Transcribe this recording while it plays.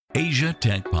Asia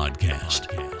Tech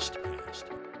Podcast.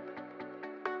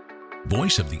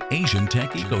 Voice of the Asian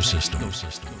tech ecosystem.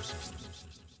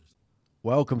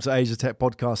 Welcome to Asia Tech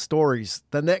Podcast Stories.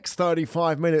 The next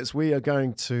 35 minutes, we are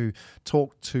going to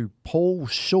talk to Paul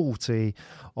Schulte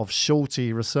of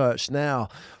Schulte Research. Now,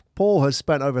 Paul has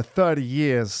spent over 30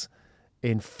 years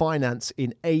in finance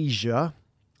in Asia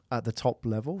at the top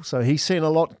level. So he's seen a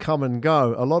lot come and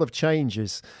go, a lot of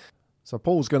changes. So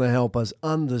Paul's going to help us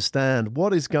understand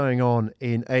what is going on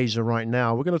in Asia right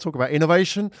now. We're going to talk about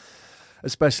innovation,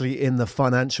 especially in the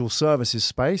financial services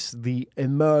space, the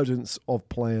emergence of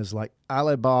players like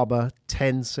Alibaba,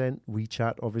 Tencent,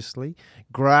 WeChat, obviously,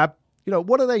 Grab. You know,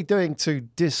 what are they doing to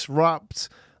disrupt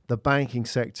the banking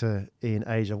sector in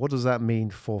Asia? What does that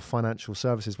mean for financial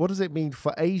services? What does it mean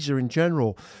for Asia in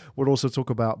general? We'll also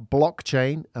talk about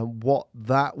blockchain and what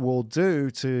that will do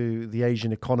to the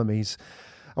Asian economies.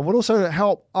 And we'll also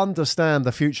help understand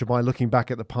the future by looking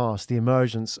back at the past, the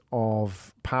emergence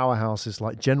of powerhouses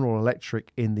like General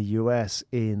Electric in the US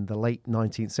in the late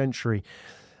 19th century,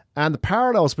 and the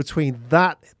parallels between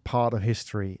that part of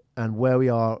history and where we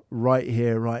are right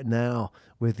here, right now,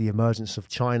 with the emergence of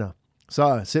China.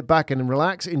 So sit back and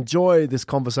relax. Enjoy this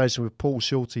conversation with Paul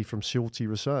Schulte from Schulte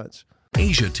Research.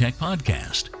 Asia Tech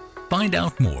Podcast. Find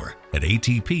out more at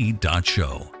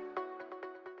atp.show.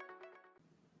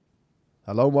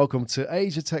 Hello and welcome to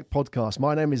Asia Tech Podcast.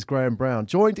 My name is Graham Brown,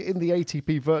 joined in the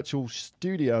ATP virtual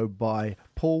studio by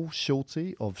Paul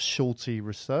Schulte of Schulte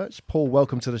Research. Paul,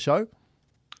 welcome to the show.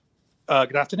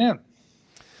 Good afternoon.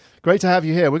 Great to have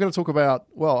you here. We're going to talk about,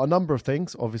 well, a number of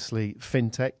things. Obviously,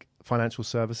 FinTech, financial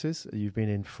services. You've been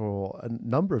in for a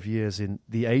number of years in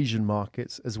the Asian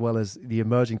markets, as well as the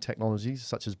emerging technologies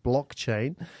such as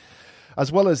blockchain, as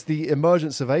well as the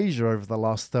emergence of Asia over the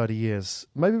last 30 years.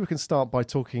 Maybe we can start by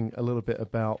talking a little bit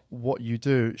about what you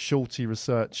do, Schulte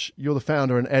Research. You're the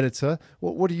founder and editor.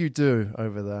 What do you do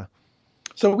over there?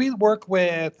 So we work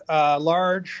with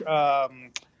large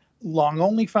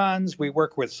long-only funds. We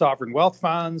work with sovereign wealth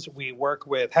funds. We work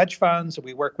with hedge funds.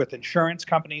 We work with insurance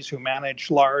companies who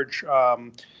manage large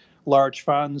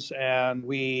funds, and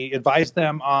we advise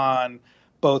them on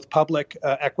both public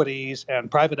equities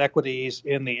and private equities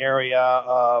in the area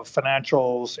of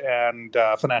financials and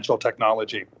financial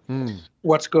technology.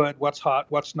 What's good, what's hot,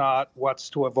 what's not,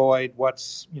 what's to avoid,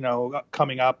 what's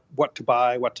coming up, what to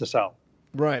buy, what to sell.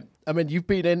 Right. I mean, you've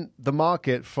been in the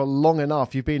market for long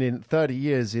enough. You've been in 30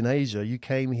 years in Asia. You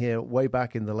came here way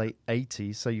back in the late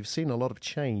 80s, so you've seen a lot of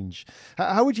change.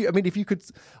 How would you, I mean, if you could,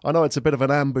 I know it's a bit of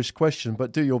an ambush question,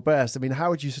 but do your best. I mean, how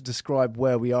would you describe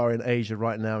where we are in Asia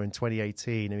right now in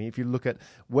 2018? I mean, if you look at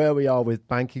where we are with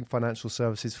banking, financial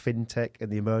services, FinTech,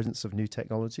 and the emergence of new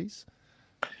technologies?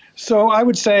 So I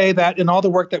would say that in all the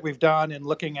work that we've done in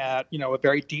looking at, a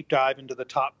very deep dive into the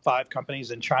top 5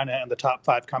 companies in China and the top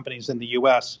 5 companies in the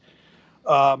U.S.,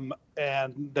 and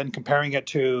then comparing it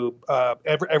to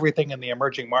everything in the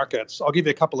emerging markets, I'll give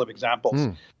you a couple of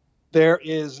examples. There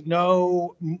is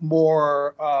no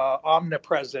more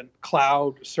omnipresent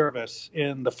cloud service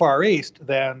in the Far East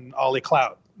than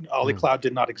AliCloud. AliCloud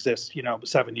did not exist,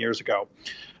 7 years ago.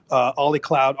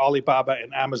 AliCloud, Alibaba,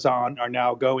 and Amazon are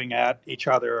now going at each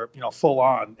other, full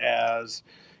on as,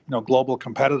 global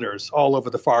competitors all over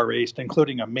the Far East,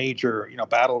 including a major,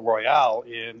 battle royale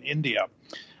in India.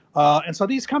 And so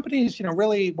these companies,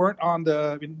 really weren't on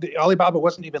the Alibaba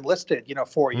wasn't even listed,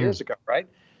 4 years ago, right?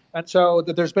 And so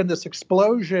there's been this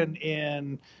explosion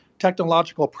in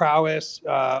technological prowess,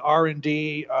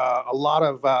 R&D, a lot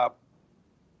of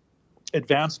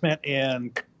advancement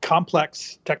in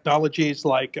complex technologies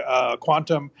like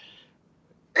quantum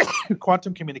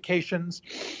communications,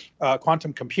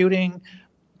 quantum computing,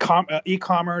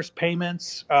 e-commerce,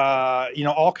 payments,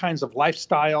 all kinds of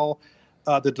lifestyle,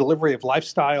 the delivery of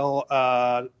lifestyle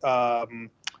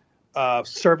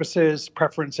services,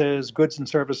 preferences, goods and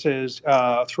services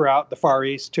throughout the Far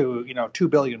East to 2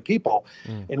 billion people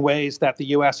in ways that the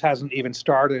U.S. hasn't even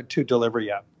started to deliver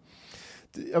yet.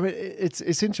 I mean,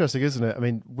 it's interesting, isn't it? I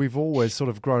mean, we've always sort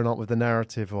of grown up with the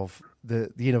narrative of the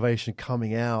innovation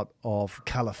coming out of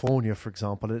California, for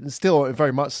example, and still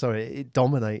very much so it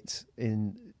dominates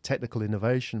in technical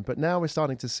innovation. But now we're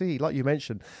starting to see, like you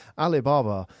mentioned,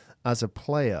 Alibaba as a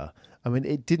player. I mean,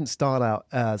 it didn't start out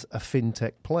as a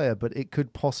fintech player, but it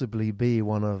could possibly be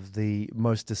one of the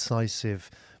most decisive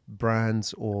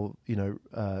brands or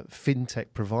fintech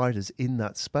providers in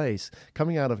that space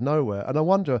coming out of nowhere. And I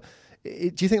wonder,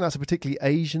 do you think that's a particularly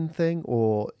Asian thing,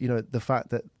 or the fact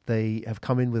that they have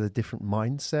come in with a different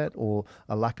mindset or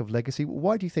a lack of legacy?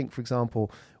 Why do you think, for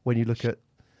example, when you look at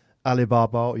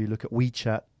Alibaba or you look at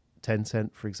WeChat,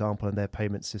 Tencent, for example, and their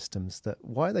payment systems,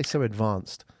 why are they so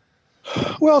advanced?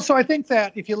 Well, so I think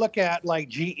that if you look at like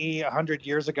GE 100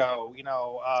 years ago,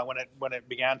 when it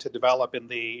began to develop in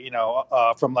the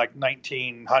from like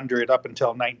 1900 up until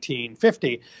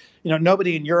 1950,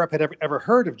 nobody in Europe had ever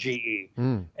heard of GE,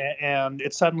 and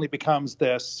it suddenly becomes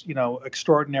this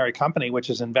extraordinary company which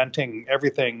is inventing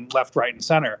everything left, right, and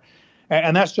center.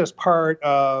 And that's just part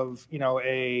of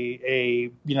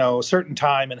a certain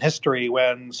time in history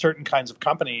when certain kinds of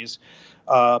companies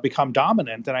become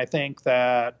dominant. And I think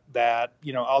that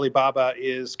Alibaba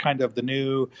is kind of the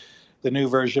new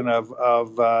version of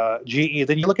GE.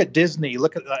 Then you look at Disney.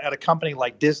 Look at a company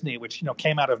like Disney, which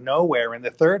came out of nowhere in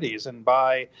the 30s, and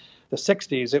by the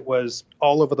 60s it was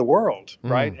all over the world,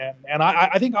 right? And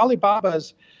I think Alibaba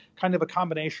is kind of a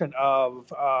combination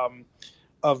of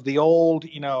the old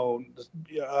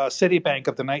Citibank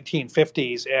of the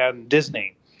 1950s and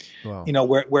Disney. Wow.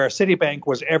 Where Citibank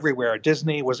was everywhere,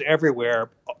 Disney was everywhere,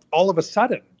 all of a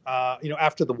sudden,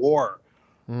 after the war.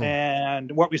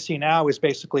 And what we see now is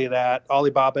basically that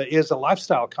Alibaba is a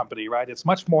lifestyle company, right? It's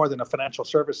much more than a financial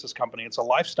services company. It's a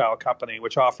lifestyle company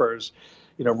which offers,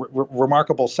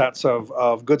 remarkable sets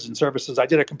of goods and services. I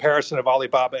did a comparison of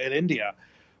Alibaba in India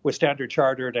with Standard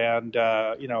Chartered and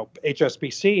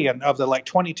HSBC, and of the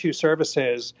 22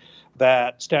 services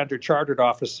that Standard Chartered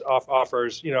offers,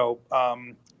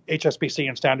 HSBC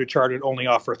and Standard Chartered only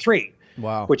offer 3.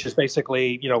 Wow. Which is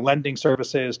basically, lending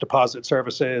services, deposit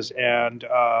services, and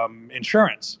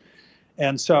insurance.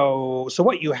 And so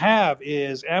what you have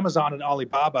is Amazon and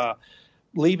Alibaba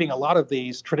leaving a lot of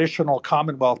these traditional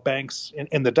Commonwealth banks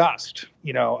in the dust,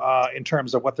 in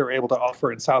terms of what they're able to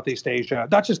offer in Southeast Asia,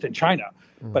 not just in China,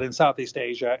 but in Southeast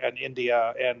Asia and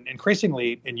India, and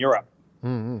increasingly in Europe.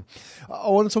 I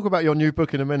want to talk about your new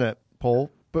book in a minute,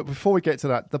 Paul. But before we get to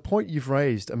that, the point you've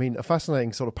raised, I mean, a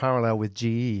fascinating sort of parallel with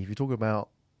GE. If you talk about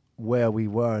where we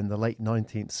were in the late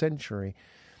 19th century,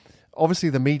 obviously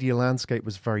the media landscape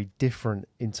was very different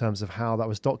in terms of how that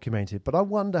was documented. But I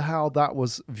wonder how that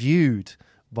was viewed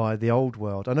by the old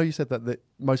world. I know you said that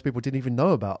most people didn't even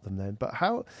know about them then, but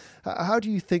how do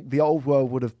you think the old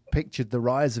world would have pictured the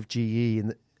rise of GE?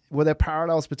 And were there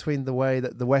parallels between the way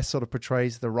that the West sort of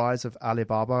portrays the rise of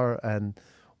Alibaba and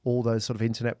all those sort of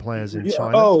internet players in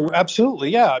China? Oh,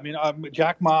 absolutely. Yeah. I mean,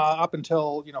 Jack Ma, up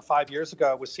until, 5 years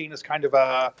ago, was seen as kind of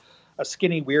a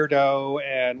skinny weirdo.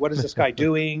 And what is this guy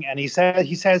doing? And he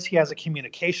says he has a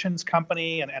communications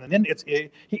company.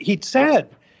 He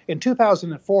said in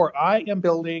 2004, I am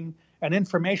building an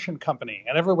information company.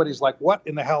 And everybody's like, what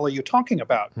in the hell are you talking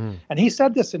about? And he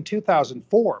said this in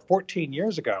 2004, 14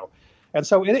 years ago. And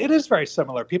so it is very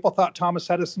similar. People thought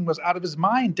Thomas Edison was out of his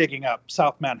mind digging up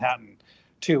South Manhattan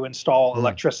to install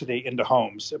electricity into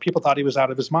homes. People thought he was out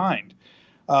of his mind.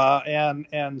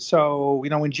 And so,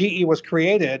 when GE was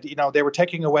created, they were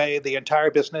taking away the entire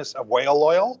business of whale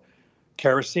oil,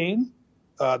 kerosene.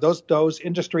 Those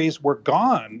industries were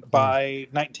gone by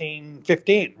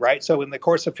 1915, right? So in the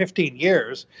course of 15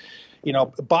 years,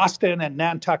 Boston and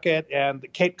Nantucket and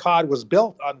Cape Cod was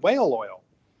built on whale oil.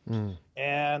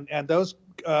 And those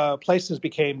places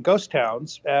became ghost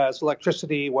towns as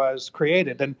electricity was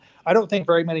created. And I don't think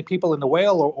very many people in the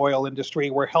whale oil industry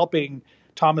were helping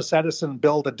Thomas Edison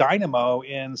build a dynamo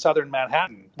in southern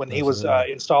Manhattan when he was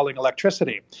installing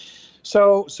electricity.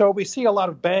 So we see a lot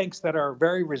of banks that are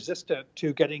very resistant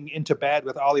to getting into bed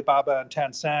with Alibaba and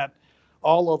Tencent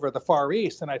all over the Far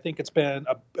East. And I think it's been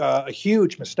a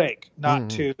huge mistake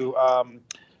not to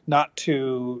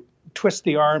twist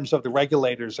the arms of the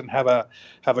regulators and have a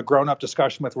grown-up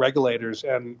discussion with regulators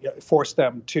and force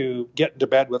them to get into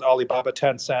bed with Alibaba,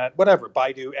 Tencent, whatever,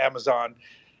 Baidu, Amazon.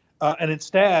 And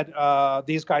instead,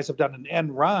 these guys have done an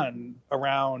end run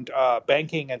around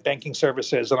banking and banking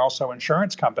services and also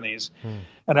insurance companies,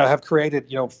 and have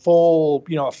created, a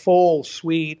full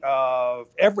suite of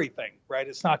everything, right?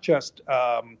 It's not just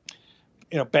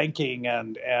banking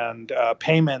and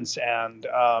payments and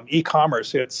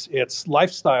e-commerce. It's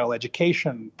lifestyle,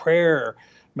 education, prayer,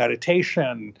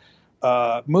 meditation,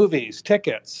 movies,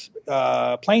 tickets,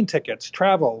 plane tickets,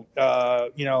 travel,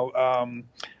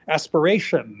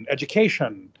 aspiration,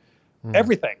 education,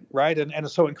 everything, right?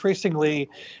 And so increasingly,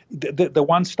 the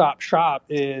one-stop shop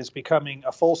is becoming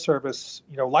a full-service,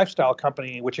 lifestyle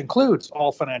company, which includes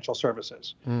all financial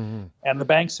services. And the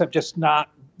banks have just not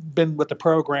been with the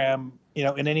program,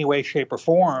 in any way, shape, or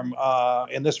form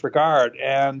in this regard.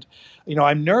 And,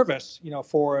 I'm nervous,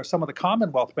 for some of the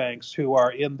Commonwealth banks who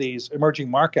are in these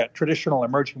traditional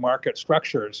emerging market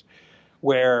structures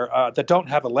where that don't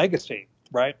have a legacy,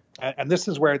 right? And this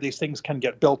is where these things can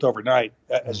get built overnight,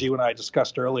 as you and I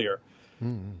discussed earlier.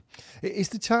 Is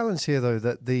the challenge here, though,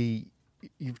 that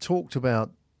you've talked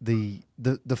about the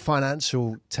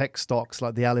financial tech stocks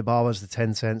like the Alibabas, the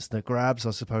Tencents, the Grabs,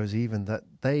 I suppose, even that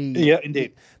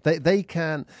indeed they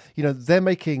can, they're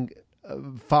making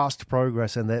fast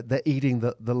progress, and they're eating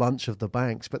the lunch of the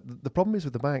banks. But the problem is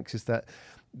with the banks is that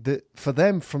for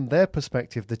them, from their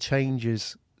perspective, the change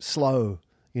is slow.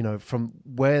 From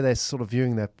where they're sort of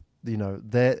viewing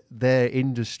their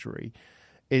industry,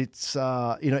 it's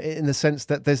in the sense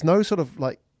that there's no sort of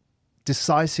like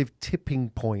decisive tipping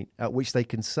point at which they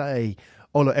can say,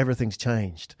 "Oh, look, everything's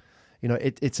changed."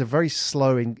 It's a very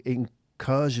slow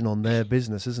incursion on their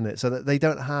business, isn't it? So that they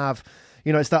don't have,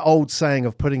 it's that old saying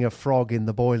of putting a frog in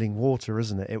the boiling water,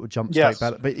 isn't it? It would jump straight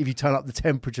back. But if you turn up the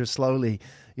temperature slowly,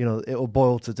 it will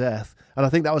boil to death. And I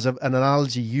think that was an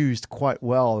analogy used quite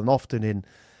well and often in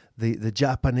the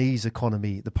Japanese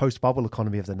economy, the post-bubble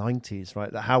economy of the 90s,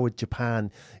 right? That how would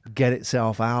Japan get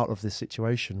itself out of this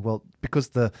situation? Well, because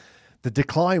the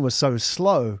decline was so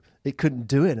slow, it couldn't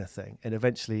do anything, and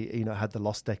eventually, had the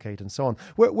lost decade and so on.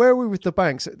 Where are we with the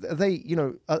banks? Are they,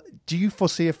 do you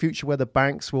foresee a future where the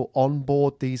banks will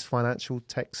onboard these financial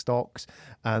tech stocks,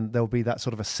 and there'll be that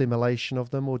sort of assimilation of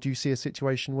them, or do you see a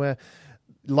situation where,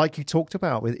 like you talked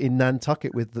about in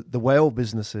Nantucket with the whale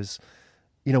businesses,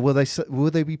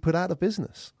 will they be put out of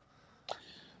business?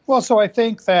 Well, so I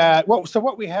think that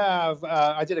what we have,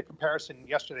 I did a comparison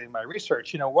yesterday in my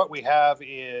research. What we have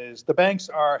is the banks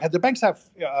have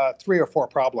 3 or 4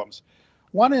 problems.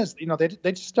 One is,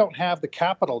 they just don't have the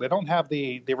capital. They don't have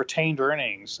the retained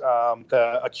earnings,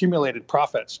 the accumulated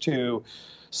profits to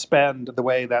spend the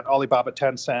way that Alibaba,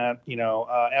 Tencent,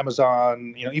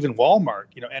 Amazon, even Walmart,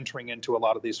 entering into a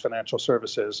lot of these financial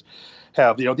services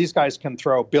have. These guys can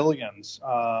throw billions,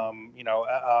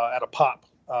 at a pop.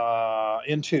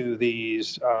 Into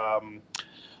these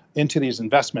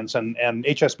investments, and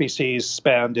HSBC's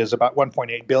spend is about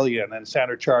 1.8 billion, and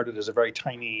Standard Chartered is a very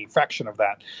tiny fraction of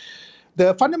that.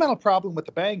 The fundamental problem with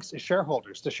the banks is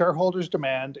shareholders. The shareholders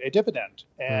demand a dividend,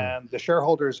 and the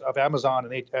shareholders of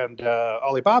Amazon and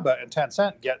Alibaba and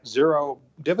Tencent get zero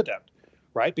dividend,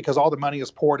 right? Because all the money is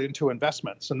poured into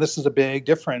investments, and this is a big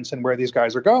difference in where these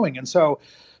guys are going. And so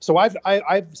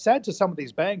I've said to some of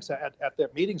these banks at their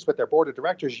meetings with their board of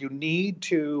directors, you need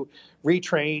to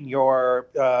retrain your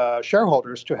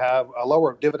shareholders to have a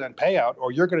lower dividend payout,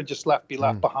 or you're going to just be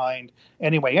left behind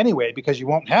anyway, because you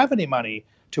won't have any money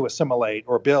to assimilate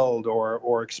or build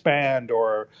or expand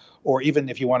or even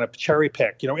if you want to cherry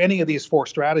pick. Any of these 4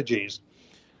 strategies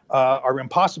are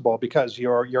impossible because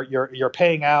you're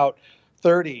paying out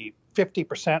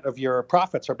 30-50% of your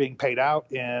profits are being paid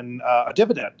out in a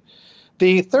dividend.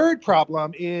 The third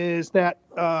problem is that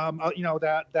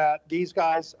that these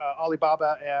guys,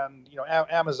 Alibaba and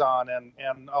Amazon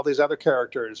and all these other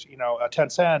characters,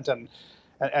 Tencent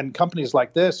and companies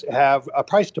like this have a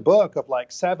price to book of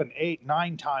like 7, 8,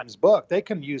 9 times book. They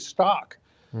can use stock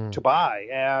to buy,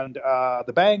 and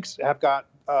the banks have got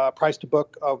price to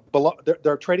book of below.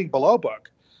 They're trading below book.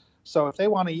 So if they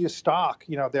want to use stock,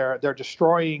 they're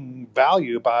destroying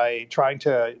value by trying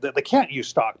to. They can't use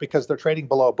stock because they're trading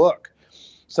below book.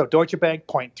 So Deutsche Bank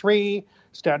 0.3,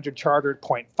 Standard Chartered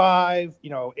 0.5.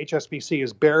 HSBC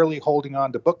is barely holding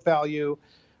on to book value,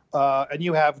 and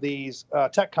you have these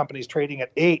tech companies trading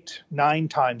at 8, 9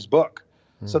 times book.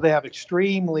 So they have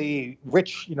extremely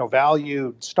rich,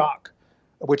 valued stock,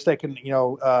 which they can,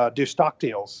 do stock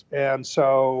deals. And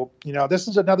so, this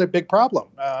is another big problem.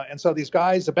 And so these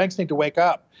guys, the banks need to wake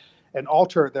up and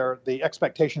alter the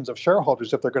expectations of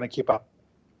shareholders if they're going to keep up.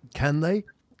 Can they?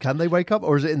 Can they wake up,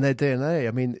 or is it in their DNA?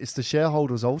 I mean, it's the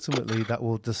shareholders ultimately that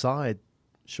will decide,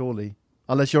 surely,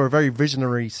 unless you're a very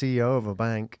visionary CEO of a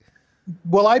bank.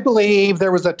 Well, I believe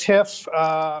there was a tiff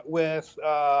with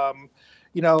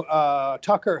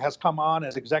Tucker has come on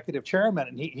as executive chairman,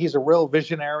 and he's a real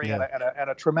visionary and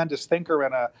a tremendous thinker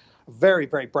and a very,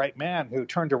 very bright man who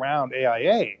turned around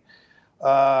AIA.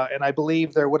 And I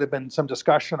believe there would have been some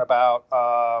discussion about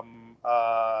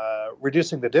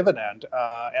reducing the dividend,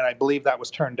 and I believe that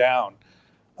was turned down.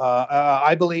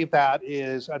 I believe that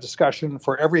is a discussion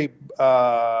for every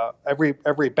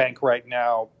bank right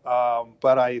now,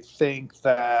 but I think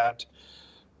that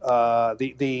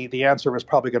the answer is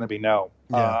probably going to be no.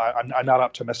 I'm not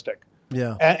optimistic.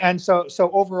 Yeah. And so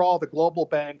overall, the global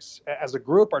banks as a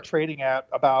group are trading at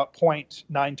about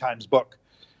 0.9 times book,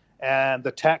 and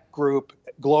the tech group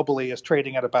globally is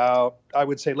trading at about, I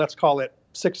would say, let's call it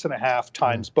 6.5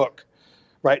 times book.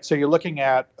 Right, so you're looking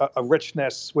at a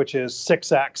richness which is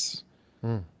 6x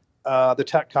the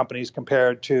tech companies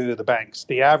compared to the banks.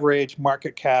 The average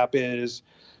market cap is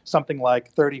something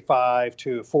like 35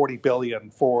 to 40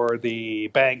 billion for the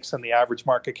banks, and the average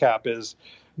market cap is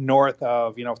north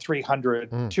of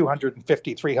 300,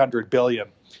 250, 300 billion.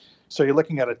 So you're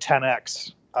looking at a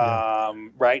 10x,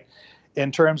 right?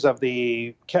 In terms of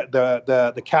the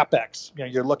capex,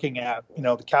 you're looking at the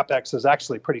capex is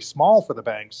actually pretty small for the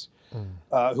banks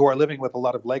who are living with a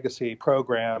lot of legacy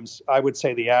programs. I would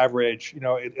say the average,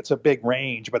 it's a big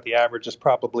range, but the average is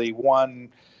probably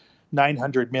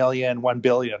 900 million, 1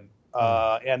 billion.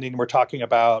 And then we're talking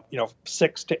about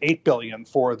 6 to 8 billion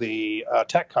for the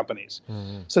tech companies.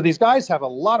 So these guys have a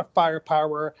lot of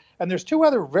firepower. And there's two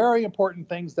other very important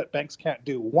things that banks can't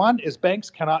do. One is banks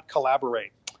cannot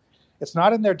collaborate. It's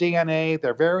not in their DNA.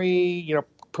 They're very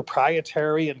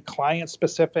proprietary and client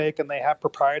specific, and they have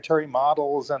proprietary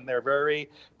models, and they're very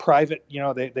private.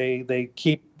 They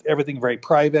keep everything very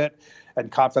private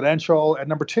and confidential. And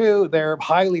number two, they're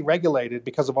highly regulated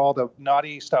because of all the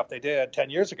naughty stuff they did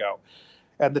 10 years ago.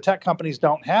 And the tech companies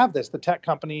don't have this. The tech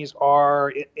companies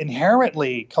are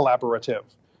inherently collaborative,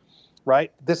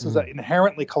 right? This is an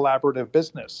inherently collaborative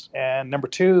business. And number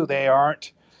two, they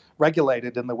aren't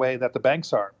regulated in the way that the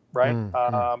banks are, right?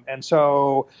 And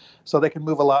so they can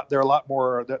move a lot. They're a lot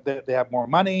more, they have more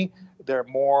money. They're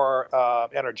more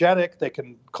energetic. They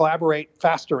can collaborate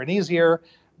faster and easier.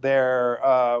 They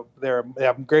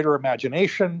have greater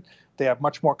imagination. They have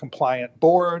much more compliant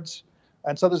boards.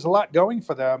 And so there's a lot going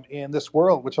for them in this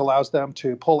world, which allows them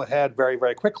to pull ahead very,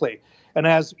 very quickly. And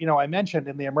as I mentioned,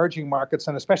 in the emerging markets,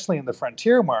 and especially in the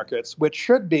frontier markets, which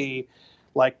should be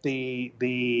like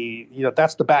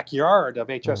that's the backyard of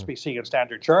HSBC and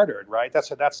Standard Chartered, right?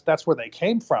 That's where they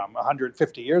came from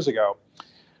 150 years ago.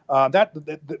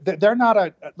 They're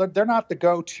not the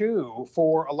go-to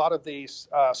for a lot of these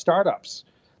startups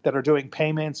that are doing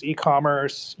payments,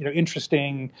 e-commerce,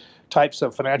 interesting types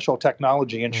of financial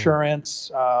technology,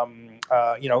 insurance,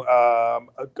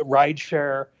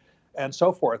 rideshare, and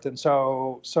so forth. And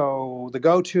so the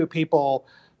go-to people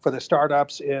for the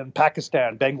startups in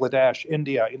Pakistan, Bangladesh,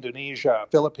 India, Indonesia,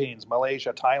 Philippines,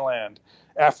 Malaysia, Thailand,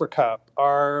 Africa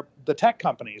are the tech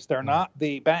companies. They're not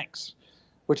the banks,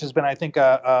 which has been, I think,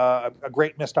 a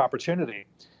great missed opportunity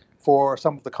for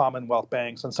some of the Commonwealth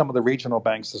banks and some of the regional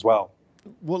banks as well.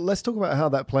 Well, let's talk about how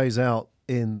that plays out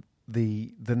in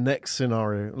the next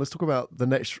scenario. Let's talk about the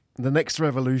next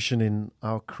revolution in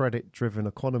our credit-driven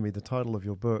economy, the title of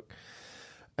your book.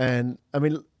 And I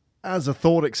mean, as a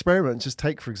thought experiment, just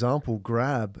take, for example,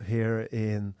 Grab here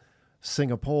in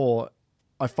Singapore.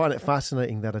 I find it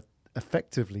fascinating that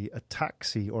effectively a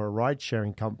taxi or a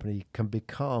ride-sharing company can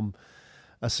become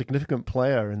a significant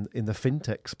player in the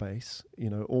FinTech space,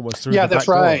 almost through the that's back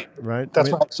door, right. right? That's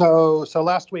right. So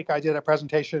last week I did a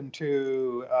presentation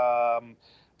to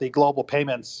the Global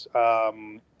Payments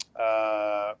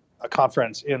a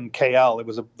conference in KL. It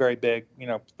was a very big,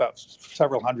 about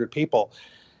several hundred people.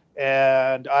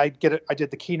 And I did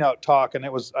the keynote talk, and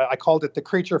I called it "The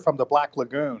Creature from the Black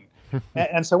Lagoon."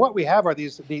 and so what we have are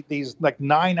these like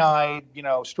nine-eyed,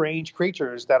 strange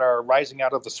creatures that are rising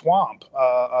out of the swamp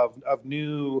of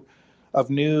new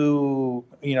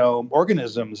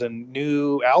organisms and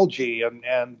new algae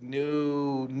and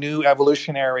new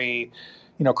evolutionary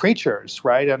creatures,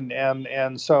 right?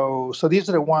 And so these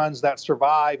are the ones that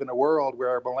survive in a world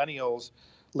where millennials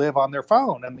live on their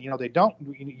phone, and they don't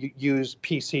use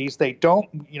PCs, they don't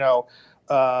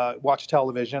watch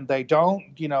television, they don't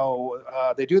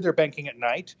they do their banking at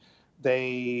night,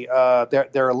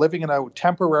 they're living in a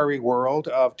temporary world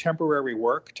of temporary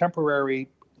work, temporary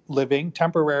living,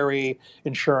 temporary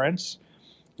insurance,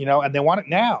 and they want it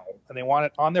now, and they want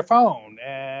it on their phone,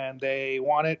 and they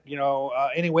want it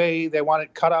anyway, they want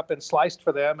it cut up and sliced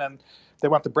for them, and they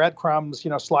want the breadcrumbs,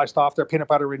 sliced off their peanut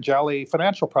butter and jelly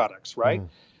financial products, right?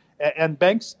 And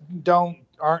banks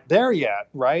aren't there yet,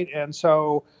 right? And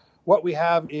so what we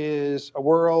have is a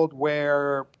world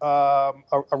where a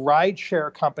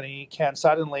rideshare company can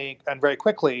suddenly and very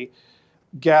quickly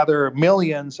gather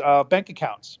millions of bank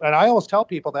accounts. And I always tell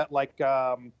people that, like,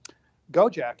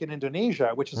 Gojek in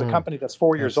Indonesia, which is a company that's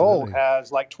 4 years old,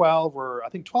 has like 12 or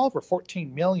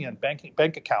 14 million bank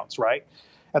accounts, right?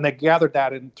 And they gathered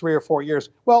that in 3 or 4 years.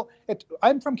 Well,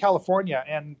 I'm from California,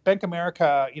 and Bank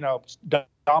America,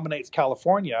 dominates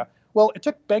California. Well, it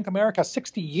took Bank America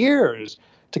 60 years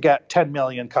to get 10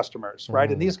 million customers, right?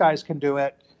 And these guys can do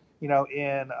it,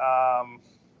 in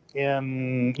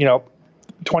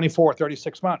 24,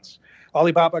 36 months.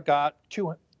 Alibaba got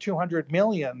 200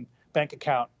 million bank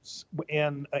accounts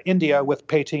in India with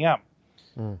Paytm,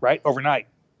 right, overnight,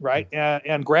 right?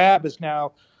 And Grab is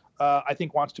now, I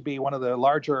think, wants to be one of the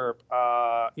larger,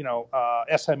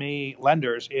 SME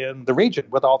lenders in the region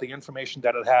with all the information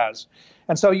that it has.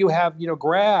 And so you have,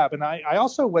 Grab, and I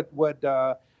also would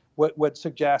would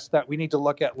suggest that we need to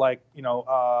look at like we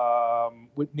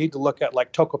need to look at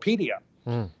like Tokopedia,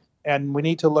 and we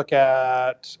need to look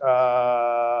at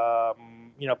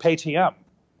Paytm.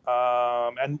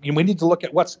 And we need to look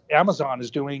at what Amazon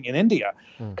is doing in India,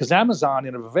 because Amazon,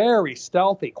 in a very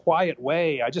stealthy, quiet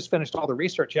way, I just finished all the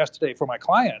research yesterday for my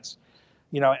clients.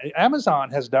 Amazon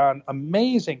has done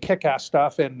amazing kick-ass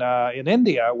stuff in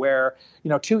India, where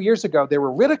 2 years ago they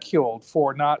were ridiculed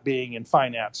for not being in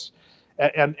finance,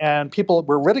 and people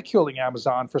were ridiculing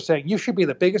Amazon for saying you should be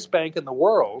the biggest bank in the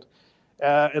world,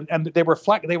 and they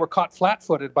were caught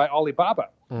flat-footed by Alibaba.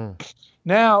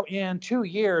 Now, in 2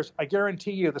 years, I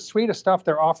guarantee you the suite of stuff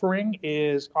they're offering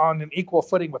is on an equal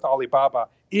footing with Alibaba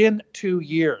in 2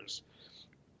 years.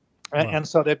 And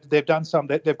so they've done some.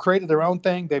 They've created their own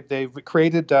thing. They've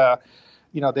created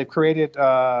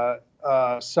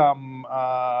some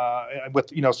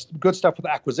with good stuff with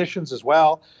acquisitions as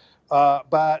well.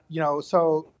 But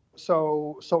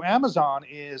so Amazon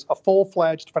is a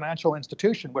full-fledged financial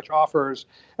institution which offers,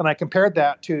 and I compared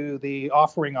that to the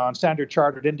offering on Standard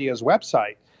Chartered India's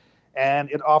website,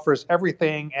 and it offers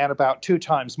everything and about 2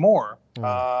 times more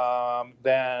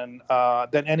than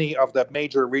any of the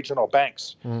major regional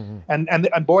banks.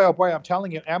 And boy, oh boy, I'm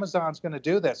telling you, Amazon's going to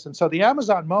do this. And so the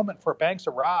Amazon moment for banks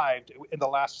arrived in the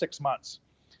last 6 months.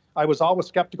 I was always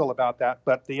skeptical about that,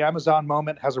 but the Amazon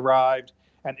moment has arrived,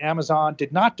 and Amazon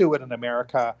did not do it in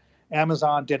America.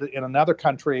 Amazon did it in another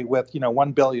country with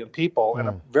 1 billion people and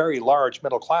a very large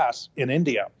middle class in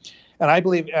India. And I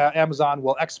believe Amazon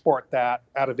will export that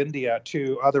out of India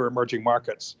to other emerging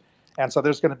markets. And so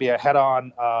there's going to be a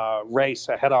head-on race,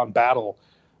 a head-on battle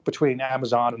between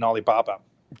Amazon and Alibaba.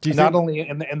 Not only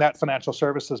in that financial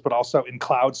services, but also in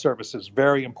cloud services,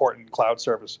 very important cloud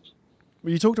services.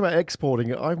 Well, you talked about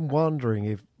exporting. I'm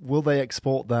wondering will they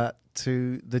export that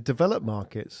to the developed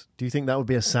markets? Do you think that would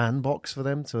be a sandbox for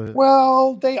them to?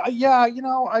 Well,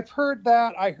 I've heard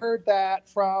that. I heard that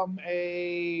from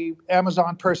a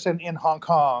Amazon person in Hong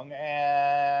Kong,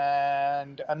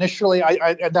 and initially,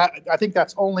 I think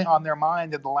that's only on their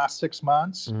mind in the last 6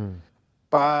 months.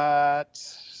 But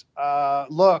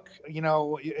look,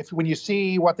 when you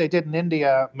see what they did in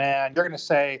India, man, you're going to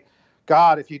say,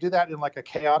 God, if you do that in like a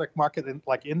chaotic market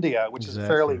like India, which is a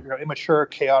fairly immature,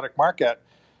 chaotic market,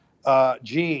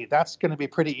 that's going to be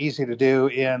pretty easy to do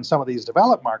in some of these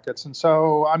developed markets. And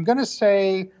so I'm going to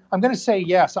say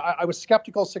yes. I was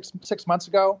skeptical six months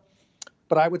ago,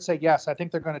 but I would say yes. I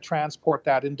think they're going to transport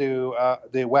that into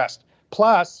the West.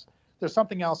 Plus, there's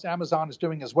something else Amazon is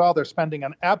doing as well. They're spending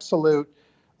an absolute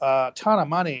ton of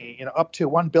money, up to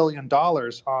 $1 billion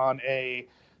on a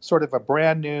sort of a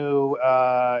brand new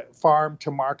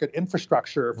farm-to-market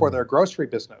infrastructure for their grocery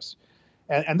business.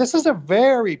 And this is a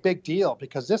very big deal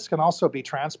because this can also be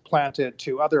transplanted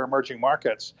to other emerging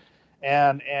markets.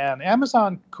 And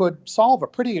Amazon could solve a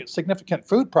pretty significant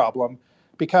food problem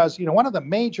because, one of the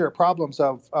major problems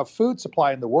of food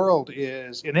supply in the world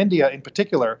is, in India in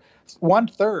particular,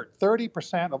 1/3,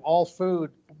 30% of all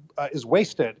food is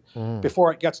wasted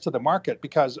before it gets to the market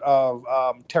because of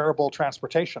terrible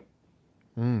transportation.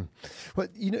 Well,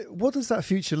 what does that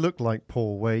future look like,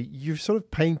 Paul, where you've sort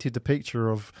of painted the picture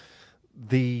of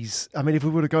these? I mean, if we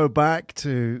were to go back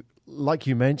to, like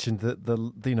you mentioned,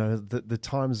 the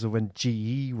times of when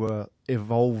GE were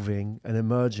evolving and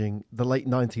emerging, the late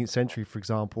 19th century, for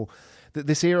example,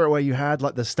 this era where you had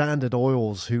like the Standard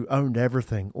Oils who owned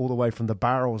everything, all the way from the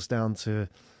barrels down to,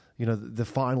 the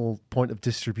final point of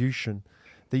distribution,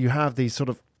 that you have these sort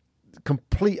of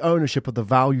complete ownership of the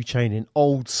value chain in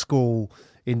old school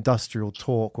industrial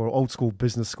talk or old school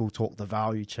business school talk, the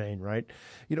value chain, right?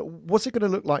 What's it going to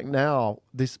look like now,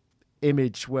 this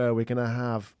image where we're going to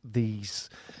have these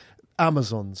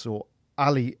Amazons or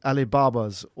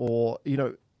Alibabas or,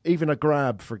 even a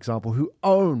Grab, for example, who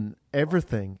own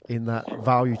everything in that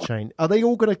value chain? Are they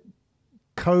all going to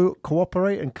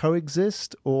cooperate and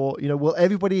coexist, or will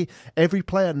every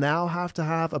player now have to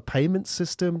have a payment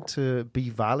system to be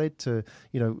valid, to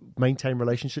maintain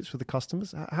relationships with the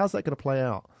customers? How's that going to play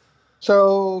out?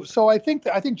 So I think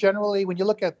generally when you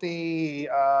look at the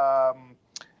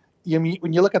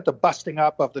when you look at the busting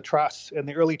up of the trusts in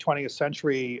the early 20th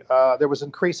century, there was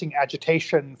increasing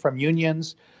agitation from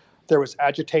unions. There was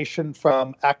agitation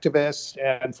from activists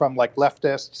and from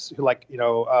leftists who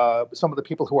some of the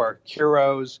people who are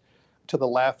heroes to the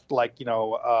left,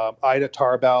 Ida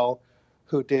Tarbell,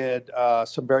 who did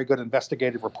some very good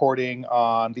investigative reporting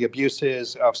on the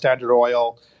abuses of Standard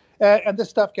Oil. And this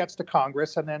stuff gets to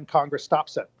Congress, and then Congress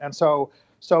stops it. And so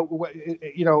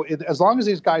as long as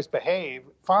these guys behave,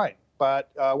 fine. But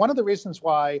one of the reasons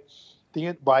why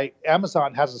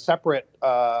Amazon has a separate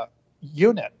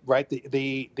unit, right?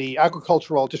 The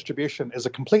agricultural distribution is a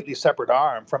completely separate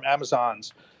arm from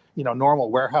Amazon's,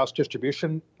 normal warehouse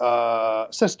distribution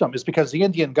system, is because the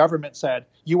Indian government said,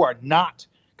 you are not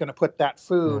going to put that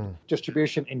food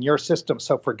distribution in your system,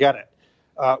 so forget it.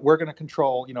 We're going to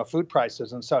control, food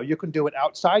prices, and so you can do it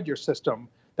outside your system.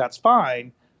 That's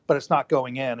fine, but it's not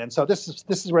going in. And so this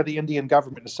is where the Indian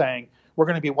government is saying, we're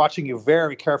going to be watching you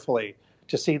very carefully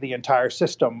to see the entire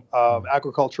system of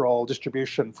agricultural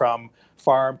distribution from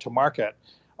farm to market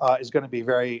is going to be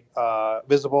very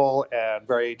visible and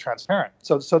very transparent.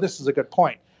 So this is a good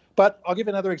point. But I'll give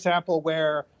you another example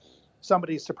where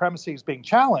somebody's supremacy is being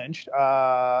challenged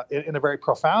in a very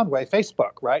profound way.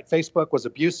 Facebook, right? Facebook was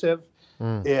abusive.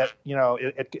 It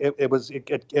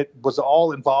was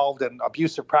all involved in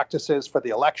abusive practices for the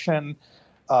election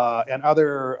and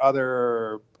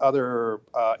other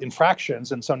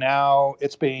infractions, and so now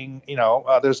it's being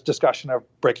there's discussion of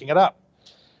breaking it up,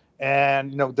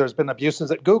 and there's been abuses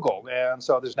at Google, and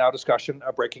so there's now discussion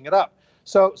of breaking it up.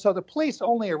 So the police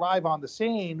only arrive on the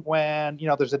scene when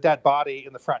there's a dead body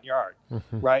in the front yard,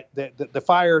 right? The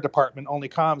fire department only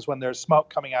comes when there's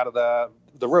smoke coming out of the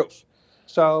roof.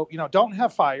 So, don't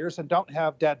have fires and don't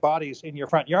have dead bodies in your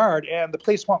front yard, and the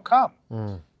police won't come,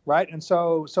 right? And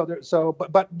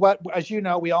but what, as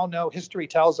we all know, history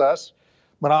tells us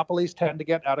monopolies tend to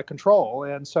get out of control,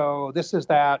 and so this is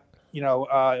that yin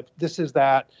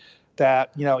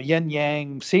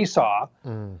yang seesaw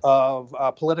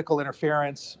of political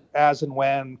interference as and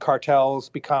when cartels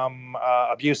become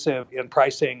abusive in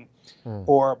pricing.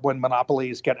 Or when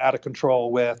monopolies get out of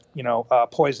control with,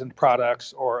 poisoned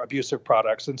products or abusive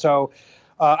products. And so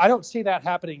I don't see that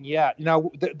happening yet.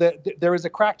 There is a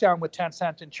crackdown with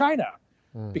Tencent in China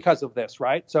because of this,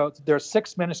 right? So there's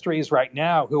 6 ministries right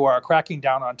now who are cracking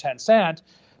down on Tencent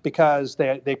because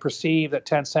they perceive that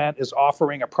Tencent is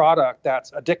offering a product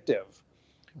that's addictive,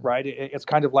 right? It's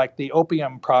kind of like the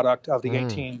opium product of the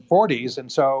 1840s.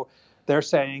 And so they're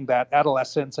saying that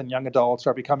adolescents and young adults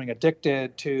are becoming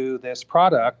addicted to this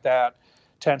product that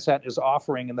Tencent is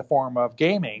offering in the form of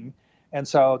gaming. And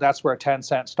so that's where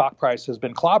Tencent stock price has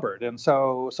been clobbered. And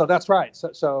so that's right.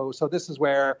 So this is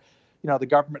where, the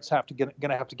government's going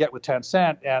to have to get with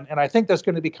Tencent. And I think there's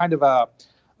going to be kind of a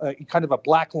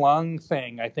black lung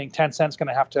thing. I think Tencent's going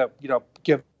to have to,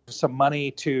 give some money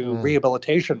to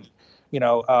rehabilitation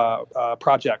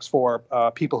projects for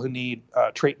people who need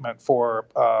treatment for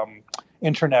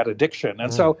internet addiction,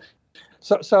 and so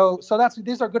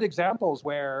these are good examples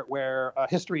where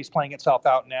history is playing itself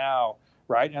out now,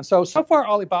 right? And so far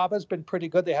Alibaba's been pretty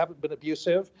good; they haven't been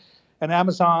abusive, and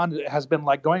Amazon has been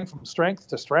like going from strength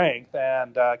to strength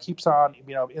and keeps on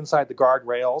inside the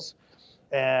guardrails,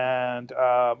 and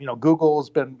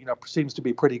Google's been seems to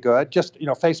be pretty good. Just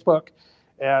Facebook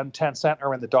and Tencent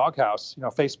are in the doghouse.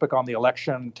 Facebook on the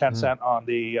election, Tencent on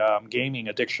the gaming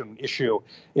addiction issue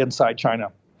inside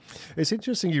China. It's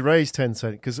interesting you raised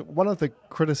Tencent because one of the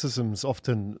criticisms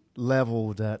often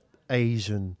leveled at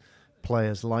Asian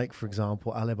players like, for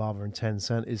example, Alibaba and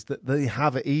Tencent is that they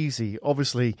have it easy.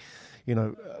 Obviously,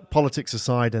 politics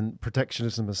aside and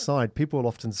protectionism aside, people will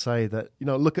often say that,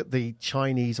 look at the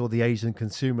Chinese or the Asian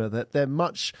consumer, that they're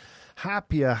much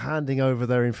happier handing over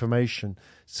their information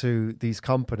to these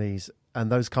companies, and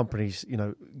those companies,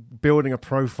 building a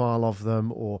profile of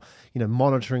them or,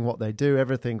 monitoring what they do,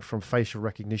 everything from facial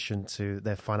recognition to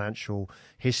their financial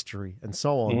history and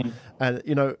so on. And,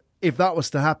 if that was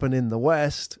to happen in the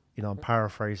West, I'm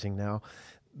paraphrasing now,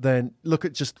 then look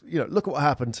at what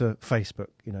happened to Facebook.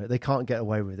 They can't get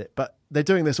away with it, but they're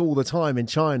doing this all the time in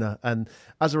China. And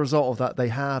as a result of that, they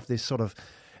have this sort of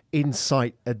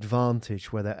insight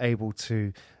advantage where they're able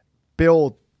to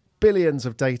build billions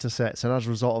of data sets, and as a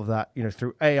result of that,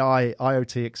 through AI,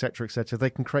 IoT, etc., they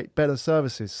can create better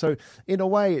services. So in a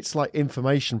way, it's like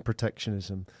information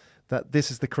protectionism, that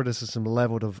this is the criticism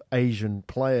leveled of Asian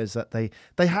players, that they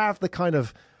have the kind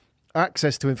of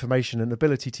access to information and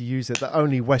ability to use it that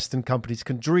only Western companies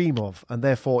can dream of, and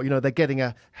therefore, they're getting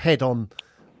ahead on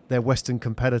their Western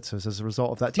competitors as a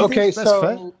result of that. Do you think that's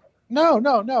fair? No,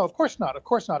 of course not. Of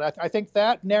course not. I think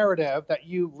that narrative that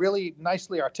you really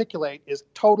nicely articulate is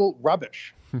total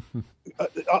rubbish.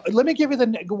 Let me give you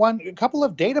a couple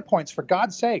of data points, for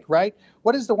God's sake, right?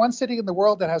 What is the one city in the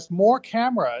world that has more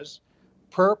cameras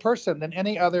per person than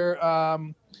any other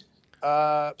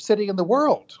city in the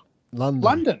world?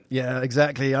 London. Yeah,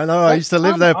 exactly. I know. I used to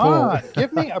live there, Paul.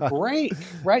 Give me a break,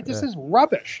 right? This is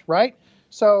rubbish, right?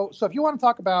 So if you want to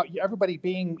talk about everybody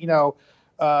being,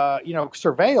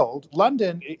 surveilled,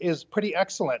 London is pretty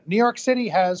excellent. New York City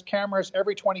has cameras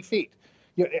every 20 feet.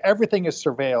 Everything is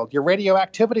surveilled. Your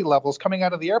radioactivity levels coming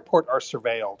out of the airport are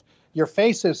surveilled. Your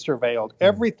face is surveilled.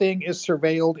 Everything is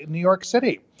surveilled in New York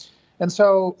City. And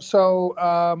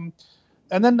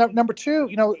and then number two,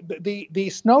 the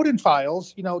Snowden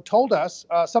files, told us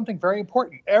something very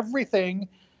important. Everything,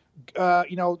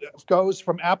 goes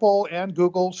from Apple and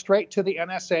Google straight to the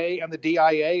NSA and the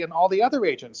DIA and all the other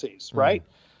agencies, right?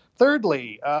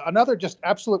 Thirdly, another just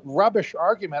absolute rubbish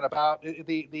argument about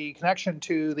the connection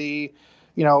to the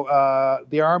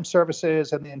armed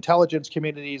services and the intelligence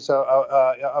communities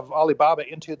of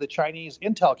Alibaba into the Chinese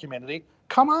intel community.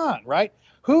 Come on, right?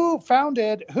 Who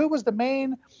was the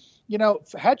main,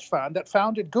 hedge fund that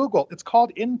founded Google? It's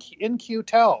called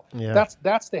In-Q-Tel. Yeah.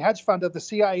 That's the hedge fund of the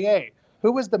CIA.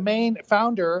 Who was the main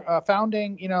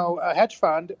founding hedge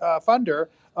fund funder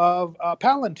of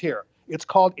Palantir? It's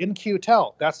called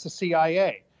In-Q-Tel. That's the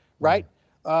CIA, right?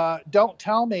 Don't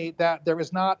tell me that there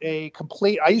is not a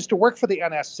complete. I used to work for the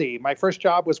NSC. My first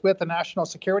job was with the National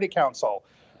Security Council.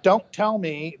 Don't tell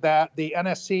me that the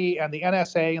NSC and the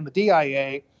NSA and the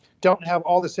DIA don't have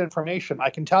all this information. I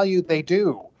can tell you they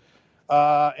do,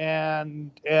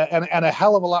 and a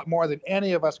hell of a lot more than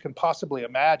any of us can possibly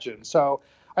imagine. So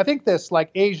I think this,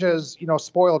 like, Asia's,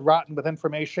 spoiled rotten with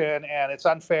information and it's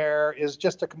unfair, is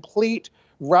just a complete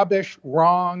rubbish,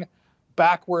 wrong,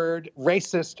 backward,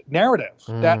 racist narrative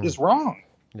that is wrong.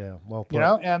 Yeah, well put.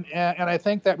 And I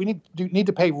think that we need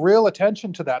to pay real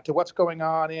attention to that, to what's going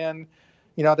on in,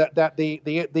 that the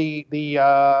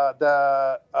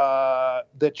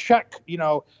Czech,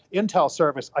 intel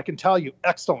service, I can tell you,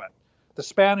 excellent. The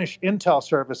Spanish intel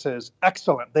services,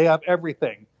 excellent. They have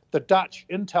everything. The Dutch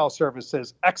intel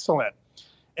services, excellent.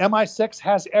 MI6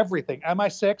 has everything.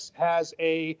 MI6 has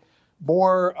a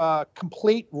more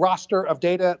complete roster of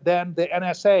data than the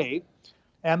NSA,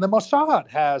 and the Mossad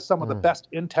has some of the best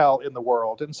intel in the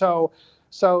world. And so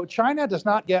China does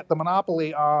not get the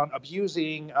monopoly on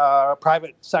abusing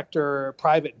private sector,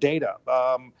 private data.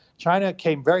 China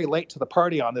came very late to the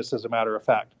party on this, as a matter of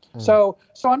fact. So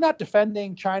I'm not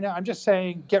defending China. I'm just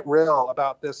saying, get real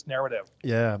about this narrative.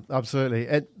 Yeah,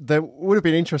 absolutely. There would have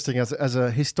been interesting as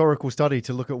a historical study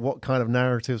to look at what kind of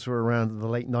narratives were around in the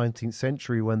late 19th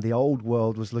century when the old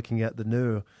world was looking at the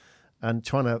new and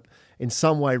trying to, in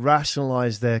some way,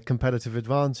 rationalize their competitive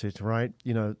advantage, right?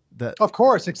 That. Of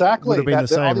course, exactly. Would have been the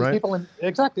same, right?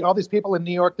 All these people in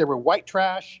New York, they were white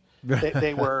trash.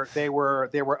 They were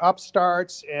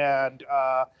upstarts and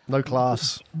no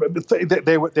class. They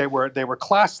were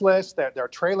classless. They're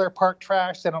trailer park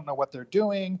trash. They don't know what they're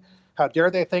doing. How dare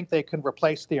they think they can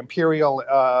replace the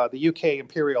UK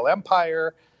imperial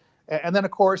empire? And then,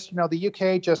 of course, the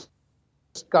UK just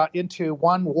got into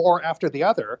one war after the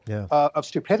other of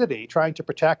stupidity, trying to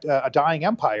protect a dying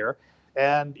empire.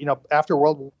 And after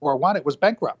World War I, it was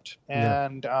bankrupt.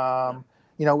 And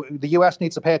the U.S.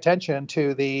 needs to pay attention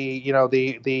to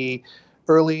the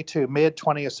early to mid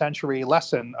 20th century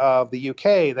lesson of the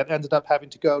UK that ended up having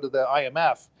to go to the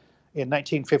IMF in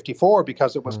 1954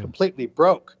 because it was completely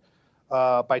broke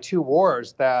by two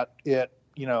wars that it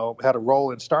had a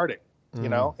role in starting.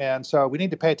 And so we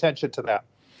need to pay attention to that.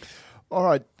 All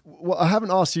right. Well, I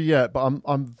haven't asked you yet, but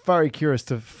I'm very curious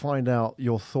to find out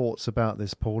your thoughts about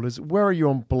this, Paul. Where are you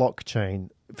on blockchain?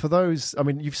 For those,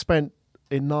 you've spent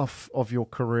enough of your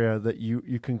career that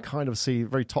you can kind of see a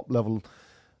very top level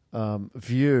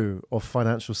view of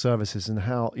financial services and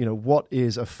how, what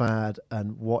is a fad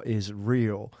and what is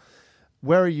real.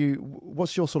 Where are you?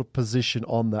 What's your sort of position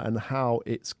on that and how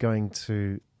it's going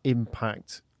to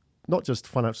impact not just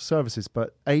financial services,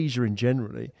 but Asia in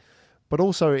generally, but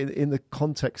also in the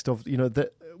context of,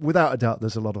 that without a doubt,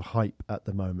 there's a lot of hype at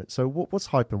the moment. So what's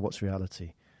hype and what's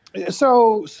reality?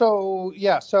 So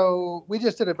we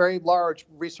just did a very large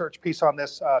research piece on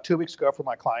this 2 weeks ago for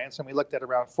my clients, and we looked at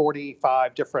around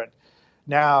 45 different,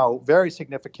 now very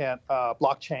significant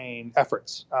blockchain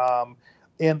efforts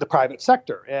in the private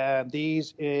sector, and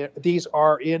these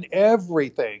are in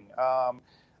everything.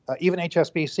 Even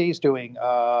HSBC is doing,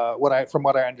 from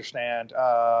what I understand,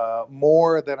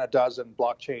 more than a dozen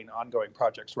blockchain ongoing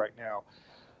projects right now.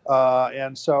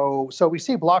 And so we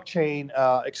see blockchain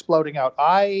exploding out.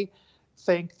 I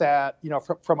think that,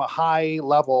 from a high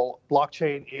level,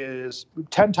 blockchain is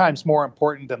 10 times more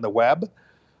important than the web.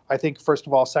 I think, first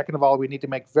of all. Second of all, we need to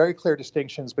make very clear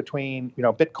distinctions between,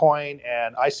 Bitcoin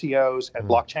and ICOs and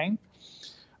blockchain.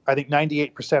 I think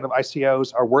 98% of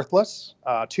ICOs are worthless.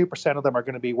 2% of them are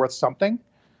going to be worth something.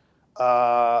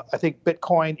 I think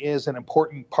Bitcoin is an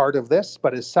important part of this,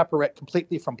 but is separate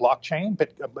completely from blockchain.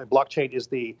 Blockchain is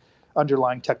the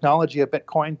underlying technology of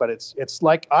Bitcoin, but it's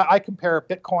like I compare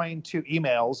Bitcoin to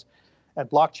emails, and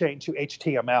blockchain to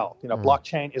HTML.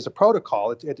 Blockchain is a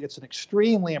protocol. It's an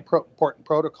extremely important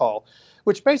protocol,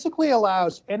 which basically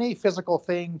allows any physical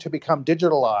thing to become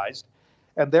digitalized,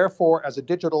 and therefore, as a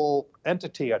digital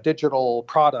entity, a digital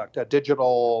product, a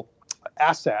digital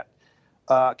asset,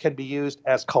 can be used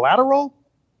as collateral,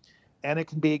 and it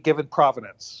can be given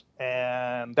provenance.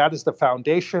 And that is the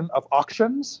foundation of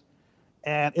auctions,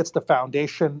 and it's the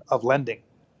foundation of lending.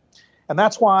 And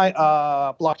that's why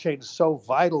blockchain is so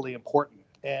vitally important.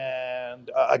 And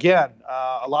again,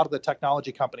 a lot of the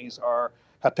technology companies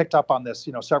have picked up on this,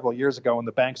 several years ago, and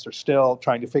the banks are still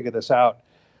trying to figure this out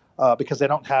because they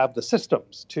don't have the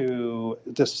systems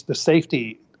the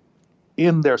safety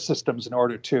in their systems in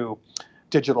order to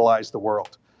digitalize the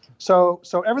world. So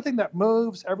everything that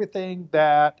moves, everything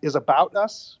that is about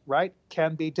us, right,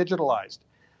 can be digitalized.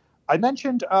 I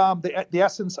mentioned the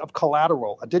essence of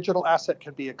collateral. A digital asset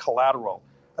can be a collateral.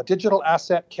 A digital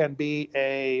asset can be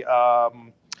it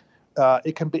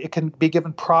can be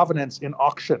given provenance in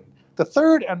auction. The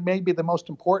third, and maybe the most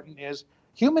important, is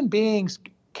human beings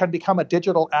can become a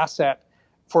digital asset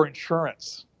for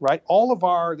insurance, right? All of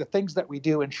the things that we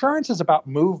do, insurance is about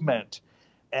movement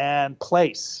and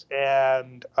place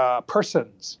and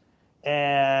persons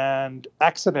and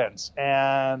accidents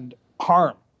and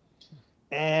harm.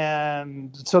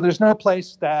 And so there's no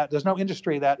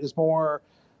industry that is more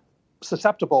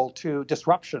susceptible to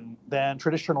disruption than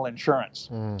traditional insurance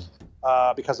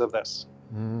because of this.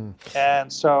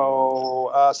 And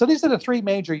so these are the three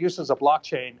major uses of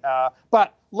blockchain.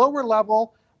 But lower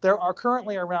level, there are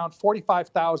currently around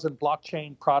 45,000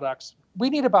 blockchain products. We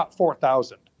need about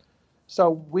 4,000. So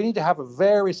we need to have a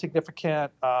very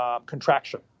significant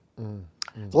contraction.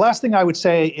 The last thing I would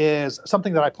say is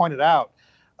something that I pointed out.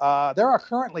 There are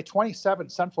currently 27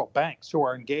 central banks who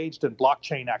are engaged in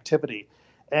blockchain activity.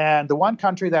 And the one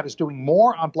country that is doing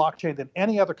more on blockchain than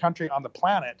any other country on the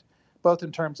planet, both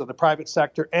in terms of the private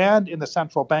sector and in the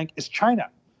central bank, is China.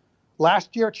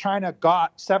 Last year, China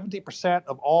got 70%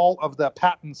 of all of the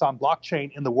patents on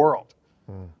blockchain in the world,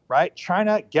 right?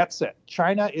 China gets it.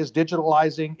 China is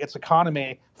digitalizing its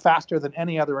economy faster than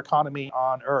any other economy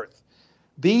on earth.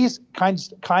 These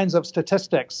kinds of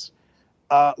statistics,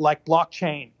 like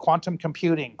blockchain, quantum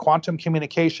computing, quantum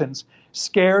communications,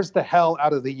 scares the hell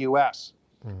out of the U.S.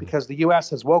 Because the U.S.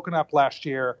 has woken up last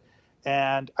year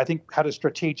and I think had a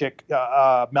strategic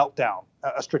meltdown,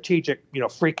 a strategic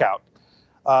freak out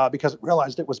because it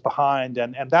realized it was behind.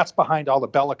 And that's behind all the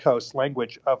bellicose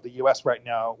language of the U.S. right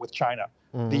now with China.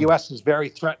 The U.S. is very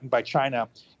threatened by China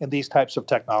in these types of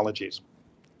technologies.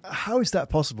 How is that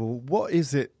possible? What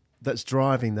is it that's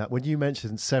driving that? When you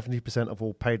mentioned 70% of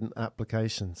all patent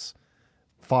applications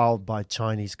filed by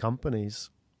Chinese companies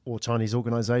or Chinese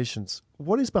organizations,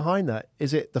 what is behind that?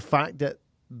 Is it the fact that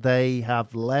they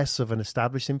have less of an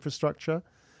established infrastructure,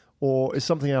 or is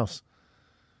something else?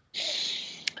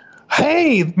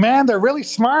 Hey, man, they're really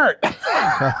smart.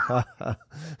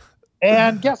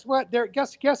 And guess what?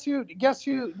 Guess who,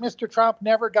 Mr. Trump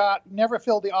never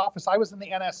filled the office. I was in the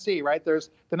NSC, right?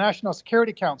 There's the National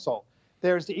Security Council.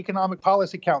 There's the Economic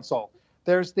Policy Council.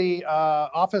 There's the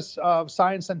Office of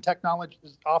Science and Technology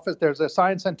Office. There's a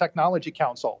Science and Technology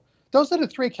Council. Those are the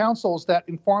three councils that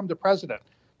inform the president.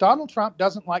 Donald Trump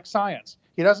doesn't like science.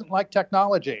 He doesn't like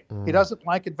technology. He doesn't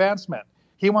like advancement.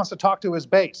 He wants to talk to his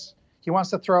base. He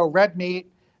wants to throw red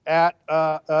meat at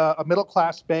a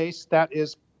middle-class base that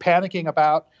is panicking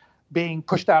about being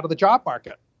pushed out of the job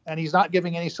market. And he's not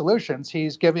giving any solutions.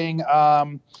 He's giving,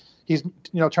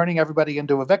 turning everybody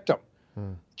into a victim.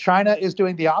 China is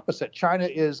doing the opposite. China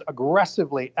is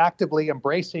aggressively, actively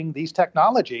embracing these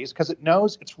technologies because it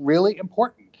knows it's really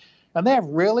important. And they have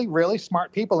really, really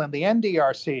smart people in the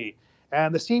NDRC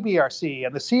and the CBRC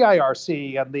and the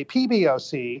CIRC and the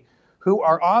PBOC who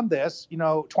are on this,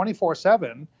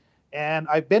 24/7. And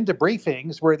I've been to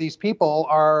briefings where these people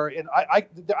are.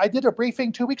 I did a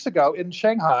briefing 2 weeks ago in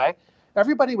Shanghai.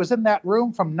 Everybody was in that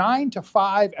room from 9 to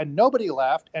 5, and nobody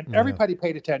left, and everybody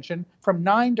paid attention from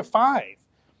 9 to 5.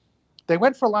 They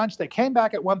went for lunch. They came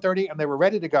back at 1:30, and they were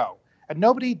ready to go. And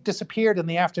nobody disappeared in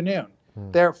the afternoon.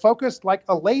 They're focused like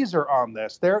a laser on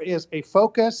this. There is a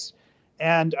focus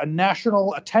and a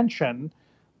national attention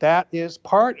that is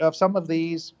part of some of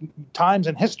these times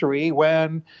in history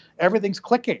when everything's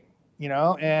clicking,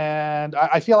 and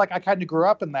I feel like I kind of grew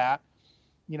up in that,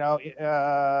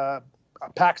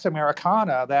 Pax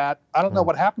Americana, that I don't know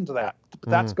what happened to that, but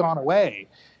that's gone away.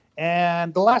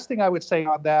 And the last thing I would say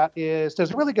on that is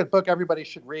there's a really good book everybody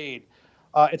should read.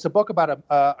 It's a book about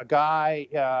a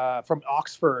guy from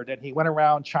Oxford, and he went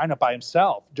around China by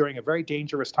himself during a very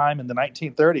dangerous time in the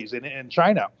 1930s in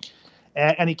China.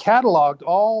 And he cataloged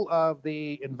all of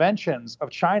the inventions of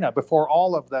China before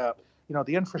all of the,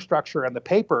 the infrastructure and the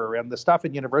paper and the stuff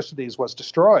in universities was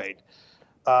destroyed,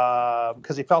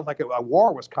 because he felt like a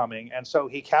war was coming. And so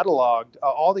he cataloged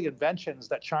all the inventions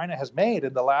that China has made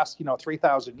in the last,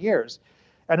 3,000 years.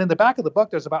 And in the back of the book,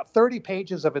 there's about 30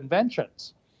 pages of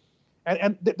inventions.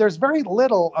 And there's very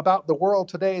little about the world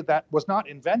today that was not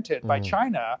invented by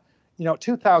China,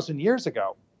 2,000 years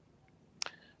ago.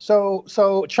 So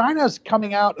China's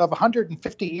coming out of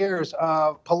 150 years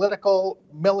of political,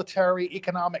 military,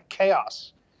 economic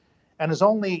chaos, and has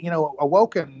only,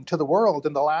 awoken to the world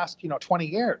in the last, 20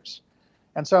 years.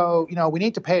 And so, we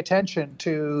need to pay attention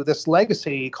to this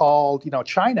legacy called,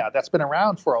 China, that's been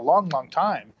around for a long, long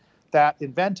time, that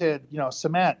invented,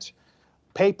 cement,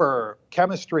 paper,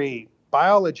 chemistry,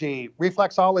 biology,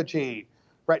 reflexology,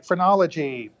 right,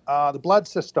 phrenology, the blood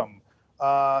system,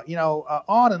 on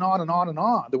and on and on and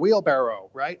on, the wheelbarrow,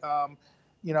 right,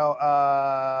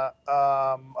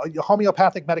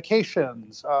 homeopathic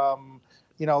medications,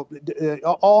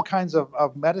 all kinds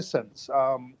of medicines.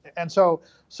 And so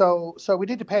we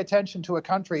need to pay attention to a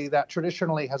country that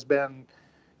traditionally has been,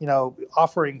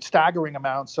 offering staggering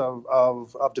amounts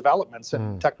of developments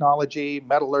in technology,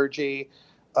 metallurgy,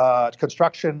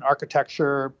 construction,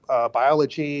 architecture,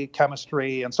 biology,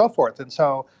 chemistry, and so forth. And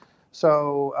so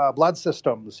blood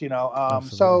systems,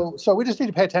 so we just need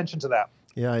to pay attention to that.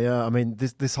 Yeah. I mean,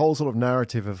 this whole sort of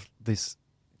narrative of this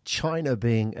China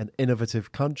being an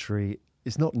innovative country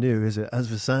is not new, is it?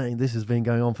 As we're saying, this has been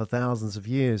going on for thousands of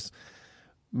years.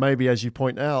 Maybe, as you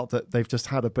point out, that they've just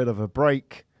had a bit of a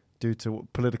break due to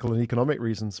political and economic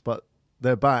reasons, but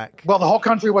they're back. Well, the whole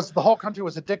country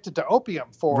was addicted to opium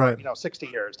for 60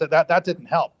 years. That didn't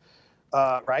help.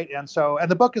 Right. And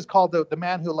the book is called The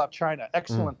Man Who Loved China.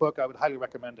 Excellent book. I would highly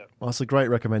recommend it. Well, that's a great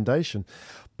recommendation.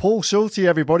 Paul Schulte,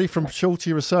 everybody, from Schulte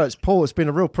Research. Paul, it's been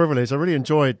a real privilege. I really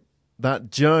enjoyed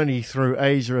that journey through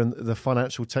Asia and the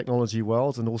financial technology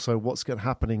world, and also what's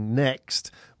happening next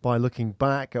by looking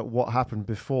back at what happened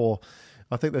before.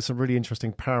 I think there's some really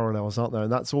interesting parallels, aren't there?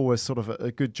 And that's always sort of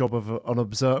a good job of an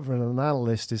observer and an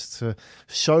analyst, is to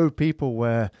show people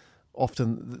where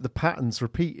often the patterns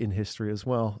repeat in history as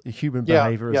well, human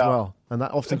behavior as well. And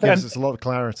that often gives us a lot of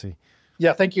clarity.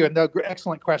 Yeah, thank you. And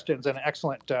excellent questions and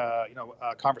excellent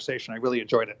conversation. I really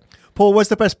enjoyed it. Paul, where's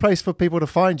the best place for people to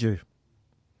find you?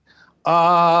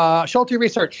 Schulte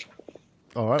Research.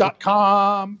 All right.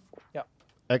 .com. Yeah.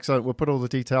 Excellent. We'll put all the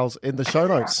details in the show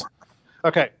notes.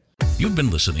 Okay. You've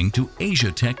been listening to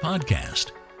Asia Tech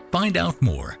Podcast. Find out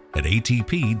more at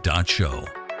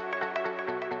atp.show.